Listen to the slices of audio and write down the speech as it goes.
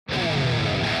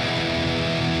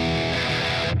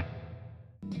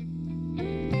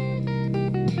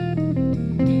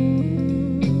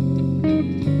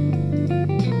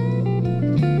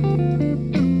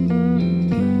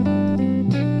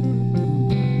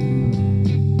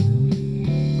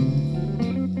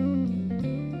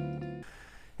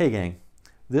Hey gang,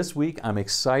 this week I'm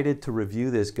excited to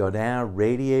review this Godin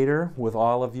Radiator with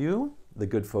all of you. The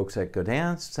good folks at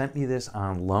Godin sent me this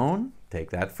on loan.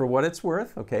 Take that for what it's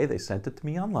worth, okay? They sent it to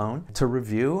me on loan to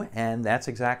review, and that's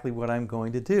exactly what I'm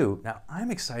going to do. Now,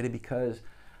 I'm excited because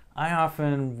I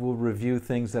often will review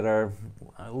things that are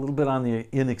a little bit on the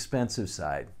inexpensive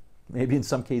side. Maybe in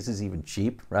some cases even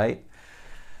cheap, right?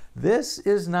 This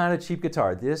is not a cheap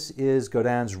guitar. This is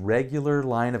Godin's regular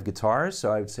line of guitars, so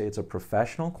I would say it's a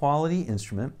professional quality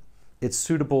instrument. It's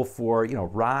suitable for,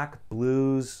 rock,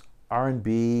 blues,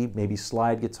 R&B, maybe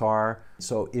slide guitar.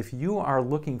 So if you are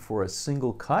looking for a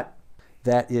single cut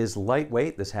that is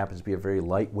lightweight, this happens to be a very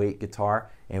lightweight guitar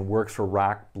and works for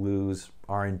rock, blues,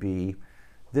 R&B,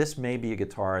 this may be a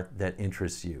guitar that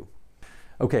interests you.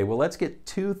 Okay, well, let's get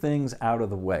two things out of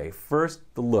the way. First,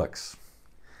 the looks.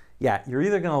 Yeah, you're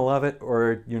either going to love it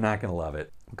or you're not going to love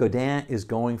it. Godin is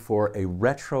going for a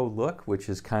retro look, which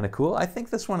is kind of cool. I think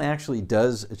this one actually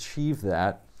does achieve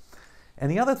that.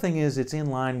 And the other thing is it's in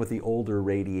line with the older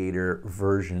Radiator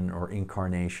version or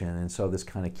incarnation, and so this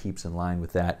kind of keeps in line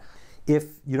with that. If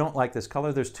you don't like this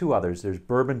color, there's two others. There's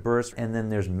Bourbon Burst and then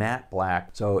there's Matte Black.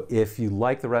 So if you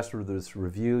like the rest of this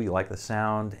review, you like the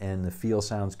sound and the feel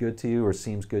sounds good to you or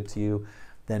seems good to you,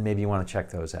 then maybe you want to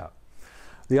check those out.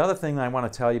 The other thing I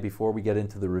want to tell you before we get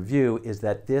into the review is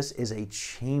that this is a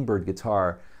chambered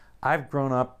guitar. I've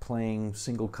grown up playing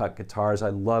single cut guitars.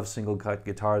 I love single cut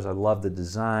guitars. I love the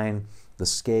design, the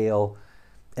scale,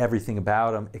 everything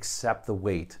about them except the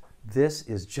weight. This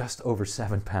is just over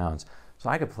 7 pounds, so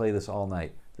I could play this all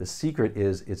night. The secret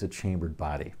is it's a chambered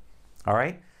body. All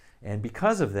right? And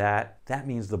because of that, that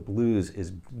means the blues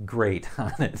is great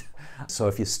on it. So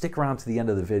if you stick around to the end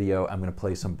of the video, I'm going to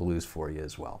play some blues for you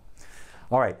as well.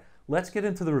 All right, let's get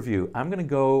into the review. I'm going to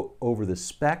go over the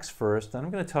specs first, then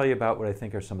I'm going to tell you about what I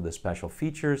think are some of the special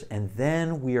features, and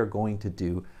then we are going to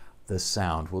do the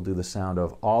sound. We'll do the sound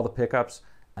of all the pickups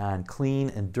on clean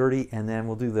and dirty, and then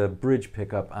we'll do the bridge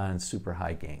pickup on super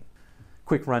high gain.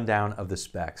 Quick rundown of the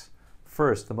specs.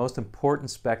 First, the most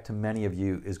important spec to many of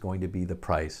you is going to be the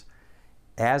price.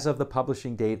 As of the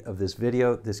publishing date of this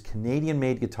video, this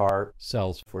Canadian-made guitar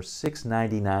sells for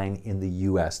 $699 in the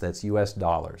US. That's US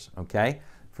dollars, okay?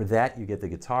 For that, you get the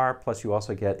guitar, plus you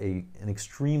also get an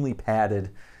extremely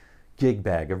padded gig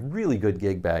bag, a really good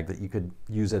gig bag that you could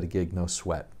use at a gig, no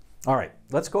sweat. All right,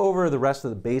 let's go over the rest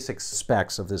of the basic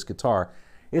specs of this guitar.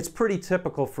 It's pretty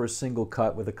typical for a single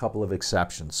cut with a couple of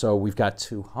exceptions. So we've got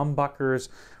 2 humbuckers,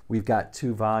 we've got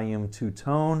 2 volume, 2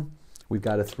 tone, we've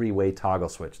got a 3-way toggle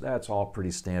switch. That's all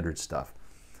pretty standard stuff.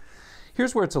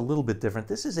 Here's where it's a little bit different.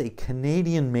 This is a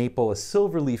Canadian maple, a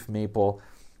silverleaf maple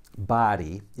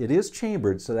body. It is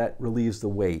chambered, so that relieves the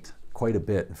weight quite a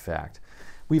bit, in fact.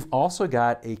 We've also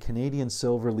got a Canadian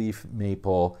silverleaf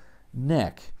maple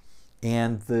neck,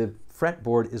 and the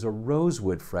fretboard is a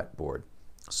rosewood fretboard.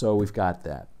 So we've got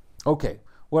that. Okay,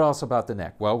 what else about the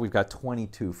neck? Well, we've got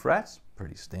 22 frets,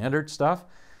 pretty standard stuff.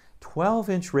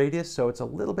 12-inch radius, so it's a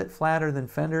little bit flatter than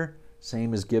Fender,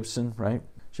 same as Gibson, right?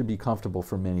 Should be comfortable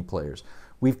for many players.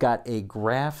 We've got a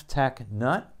Graph Tech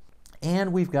nut,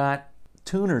 and we've got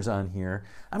tuners on here.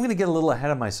 I'm going to get a little ahead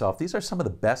of myself. These are some of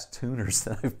the best tuners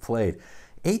that I've played.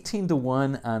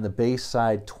 18-to-1 on the bass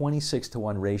side,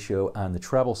 26-to-1 ratio on the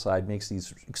treble side makes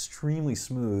these extremely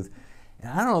smooth. And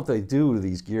I don't know what they do to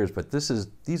these gears, but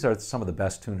these are some of the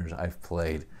best tuners I've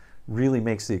played. Really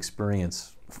makes the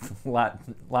experience a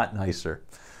lot nicer.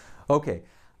 Okay,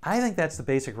 I think that's the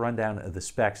basic rundown of the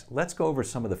specs. Let's go over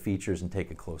some of the features and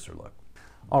take a closer look.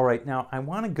 All right, now I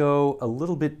want to go a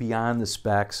little bit beyond the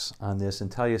specs on this and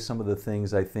tell you some of the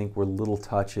things I think were little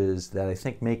touches that I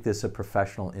think make this a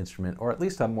professional instrument, or at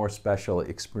least a more special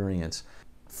experience.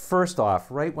 First off,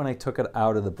 right when I took it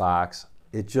out of the box,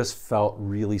 it just felt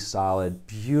really solid,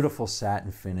 beautiful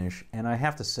satin finish, and I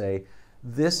have to say,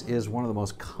 this is one of the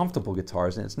most comfortable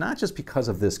guitars, and it's not just because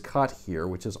of this cut here,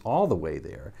 which is all the way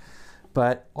there,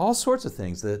 but all sorts of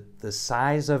things. The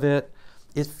size of it,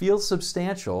 it feels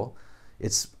substantial.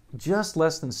 It's just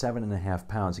less than 7.5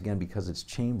 pounds, again, because it's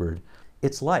chambered.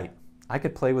 It's light. I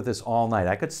could play with this all night.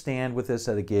 I could stand with this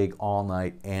at a gig all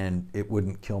night, and it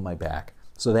wouldn't kill my back.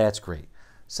 So that's great.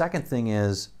 Second thing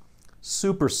is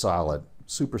super solid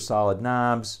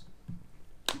knobs,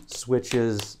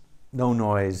 switches, no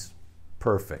noise,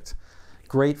 perfect.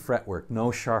 Great fretwork,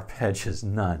 no sharp edges,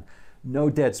 none. No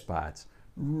dead spots.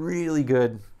 Really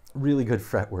good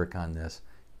fretwork on this.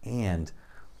 And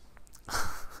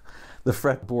the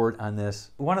fretboard on this,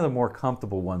 one of the more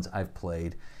comfortable ones I've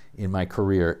played in my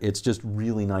career. It's just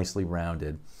really nicely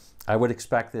rounded. I would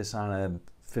expect this on a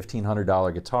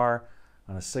 $1,500 guitar.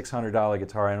 On a $600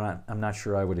 guitar, I'm not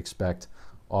sure I would expect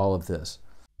all of this.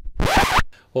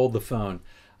 hold the phone.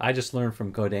 I just learned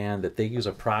from Godin that they use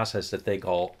a process that they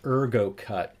call ergo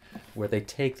cut, where they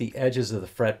take the edges of the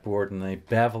fretboard and they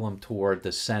bevel them toward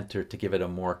the center to give it a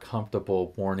more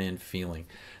comfortable, worn-in feeling.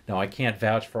 Now, I can't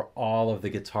vouch for all of the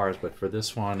guitars, but for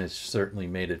this one, it's certainly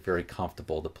made it very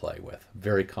comfortable to play with.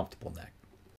 Very comfortable neck.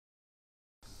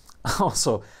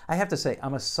 Also, I have to say,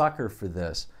 I'm a sucker for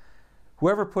this.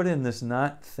 Whoever put in this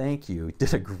nut, thank you,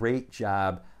 did a great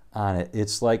job on it.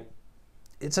 It's like,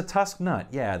 it's a Tusk nut.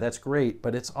 Yeah, that's great,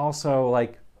 but it's also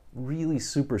like really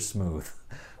super smooth.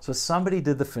 So somebody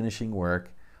did the finishing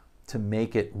work to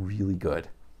make it really good.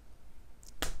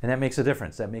 And that makes a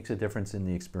difference. That makes a difference in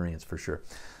the experience for sure.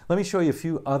 Let me show you a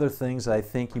few other things I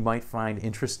think you might find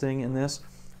interesting in this.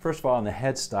 First of all, on the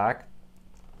headstock,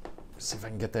 see if I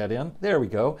can get that in. There we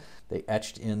go. They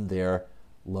etched in their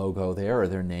logo there, or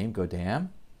their name, Godin.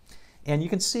 And you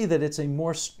can see that it's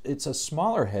a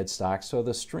smaller headstock, so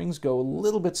the strings go a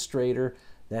little bit straighter.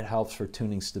 That helps for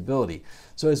tuning stability.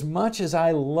 So as much as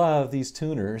I love these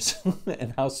tuners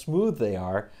and how smooth they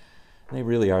are, and they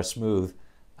really are smooth,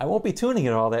 I won't be tuning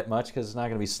it all that much because it's not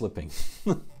going to be slipping.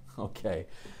 Okay.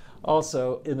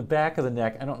 Also, in the back of the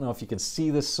neck, I don't know if you can see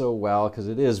this so well because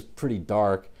it is pretty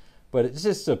dark, but it's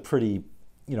just a pretty,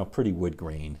 pretty wood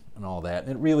grain and all that.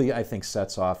 And it really, I think,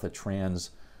 sets off the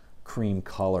trans cream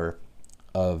color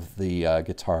of the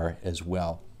guitar as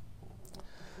well.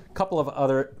 A couple of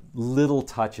other little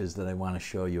touches that I want to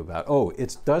show you about. Oh,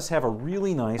 it does have a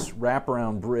really nice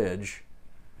wraparound bridge.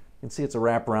 You can see it's a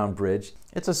wraparound bridge.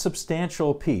 It's a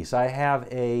substantial piece. I have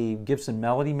a Gibson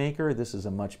Melody Maker. This is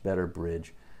a much better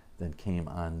bridge than came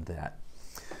on that.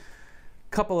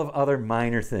 Couple of other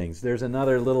minor things. There's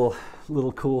another little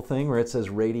cool thing where it says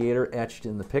Radiator etched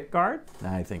in the pickguard.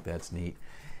 I think that's neat.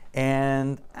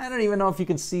 And I don't even know if you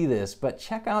can see this, but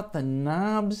check out the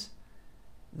knobs.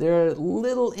 There are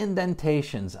little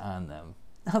indentations on them.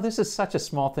 Now, this is such a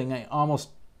small thing, I almost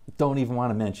don't even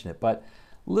want to mention it, but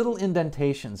little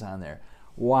indentations on there.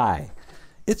 Why?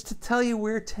 It's to tell you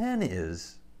where 10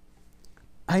 is.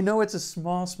 I know it's a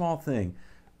small thing,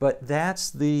 but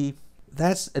that's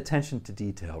attention to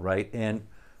detail, right? And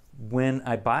when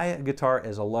I buy a guitar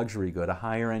as a luxury good, a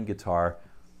higher end guitar,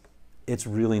 it's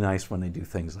really nice when they do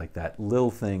things like that,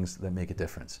 little things that make a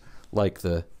difference, like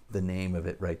the name of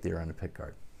it right there on the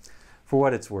pickguard. For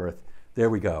what it's worth, there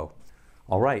we go.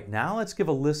 All right, now let's give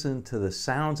a listen to the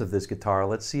sounds of this guitar.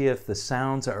 Let's see if the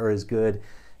sounds are as good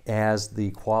as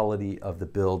the quality of the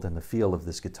build and the feel of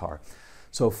this guitar.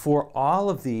 So for all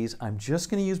of these, I'm just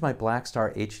going to use my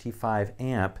Blackstar HT5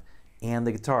 amp and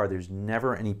the guitar. There's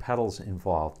never any pedals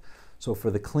involved. So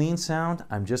for the clean sound,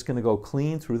 I'm just going to go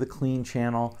clean through the clean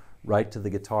channel right to the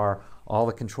guitar. All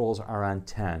the controls are on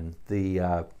 10.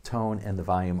 The tone and the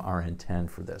volume are on 10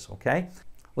 for this, okay?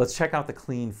 Let's check out the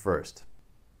clean first.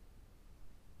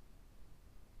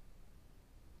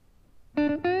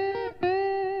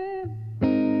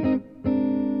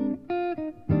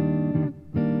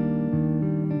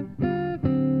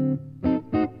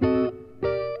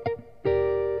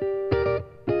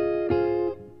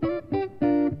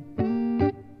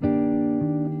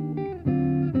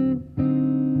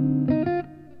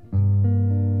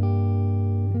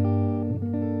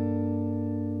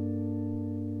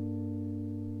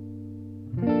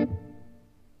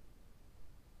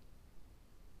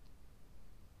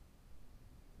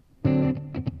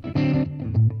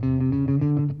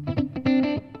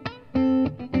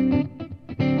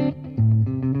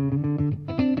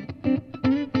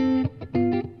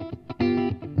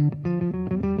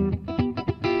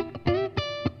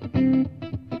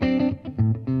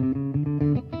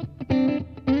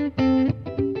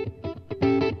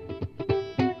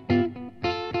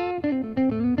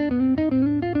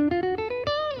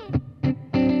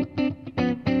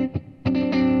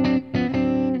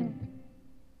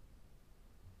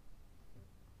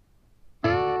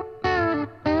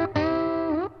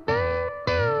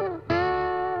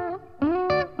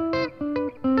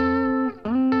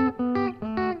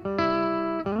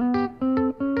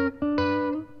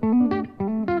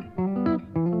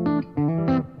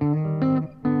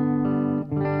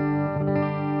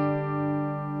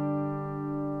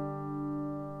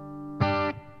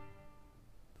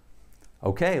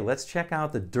 Okay, let's check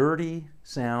out the dirty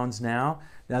sounds now.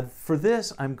 Now for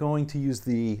this, I'm going to use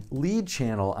the lead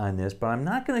channel on this, but I'm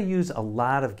not going to use a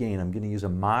lot of gain. I'm going to use a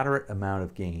moderate amount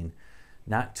of gain,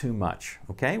 not too much.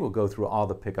 Okay, we'll go through all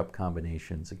the pickup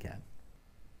combinations again.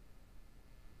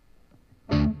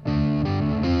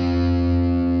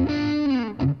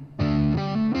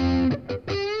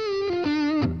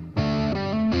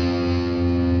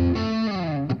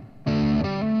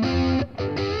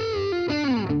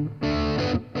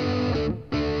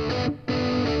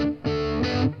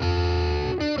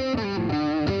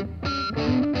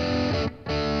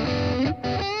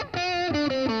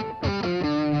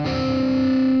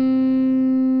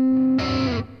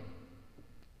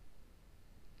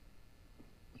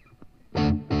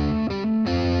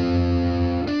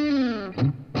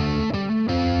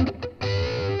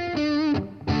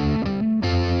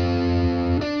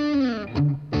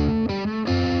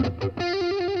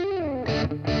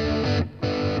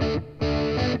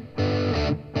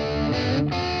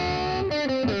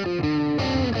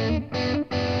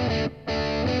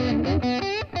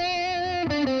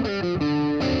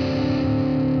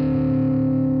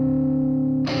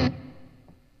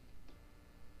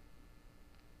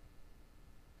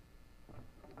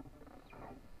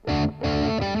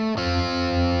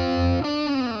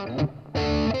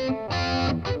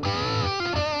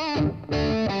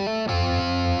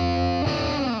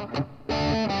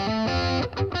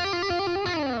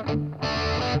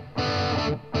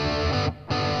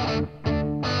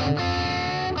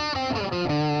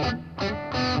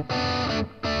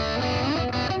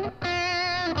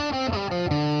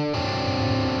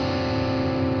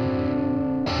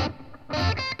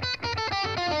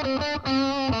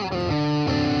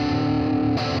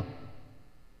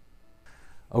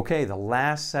 Okay, the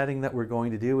last setting that we're going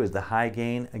to do is the high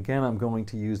gain. Again, I'm going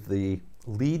to use the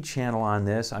lead channel on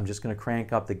this. I'm just going to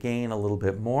crank up the gain a little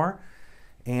bit more.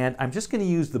 And I'm just going to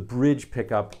use the bridge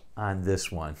pickup on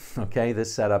this one. Okay,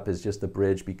 this setup is just the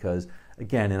bridge because,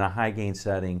 again, in a high gain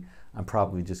setting, I'm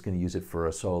probably just going to use it for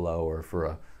a solo or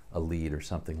for a lead or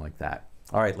something like that.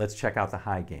 All right, let's check out the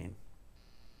high gain.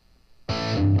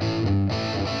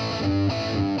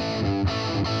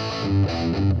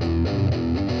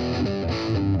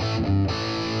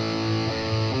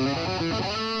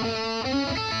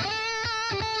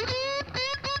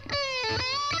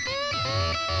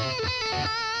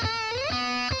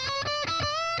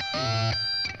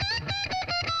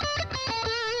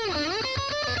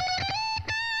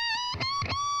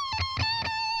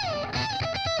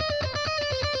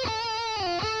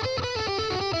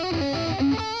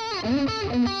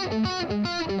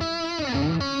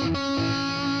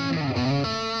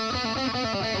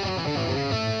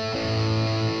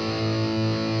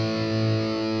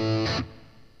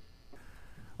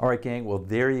 All right, gang, well,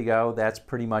 there you go. That's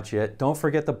pretty much it. Don't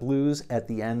forget the blues at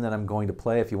the end that I'm going to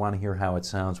play if you want to hear how it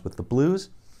sounds with the blues.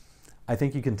 I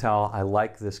think you can tell I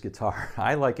like this guitar.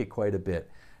 I like it quite a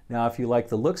bit. Now, if you like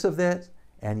the looks of it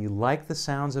and you like the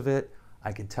sounds of it,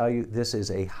 I can tell you this is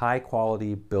a high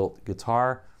quality built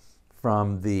guitar.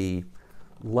 From the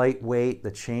lightweight,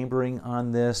 the chambering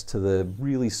on this, to the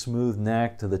really smooth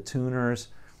neck, to the tuners,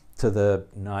 to the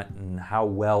nut, and how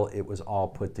well it was all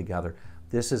put together.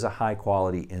 This is a high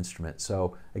quality instrument.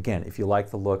 So again, if you like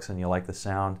the looks and you like the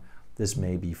sound, this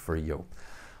may be for you.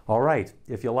 All right,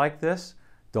 if you like this,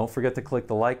 don't forget to click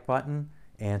the like button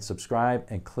and subscribe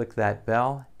and click that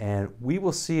bell. And we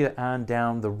will see you on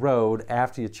down the road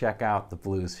after you check out the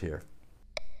blues here.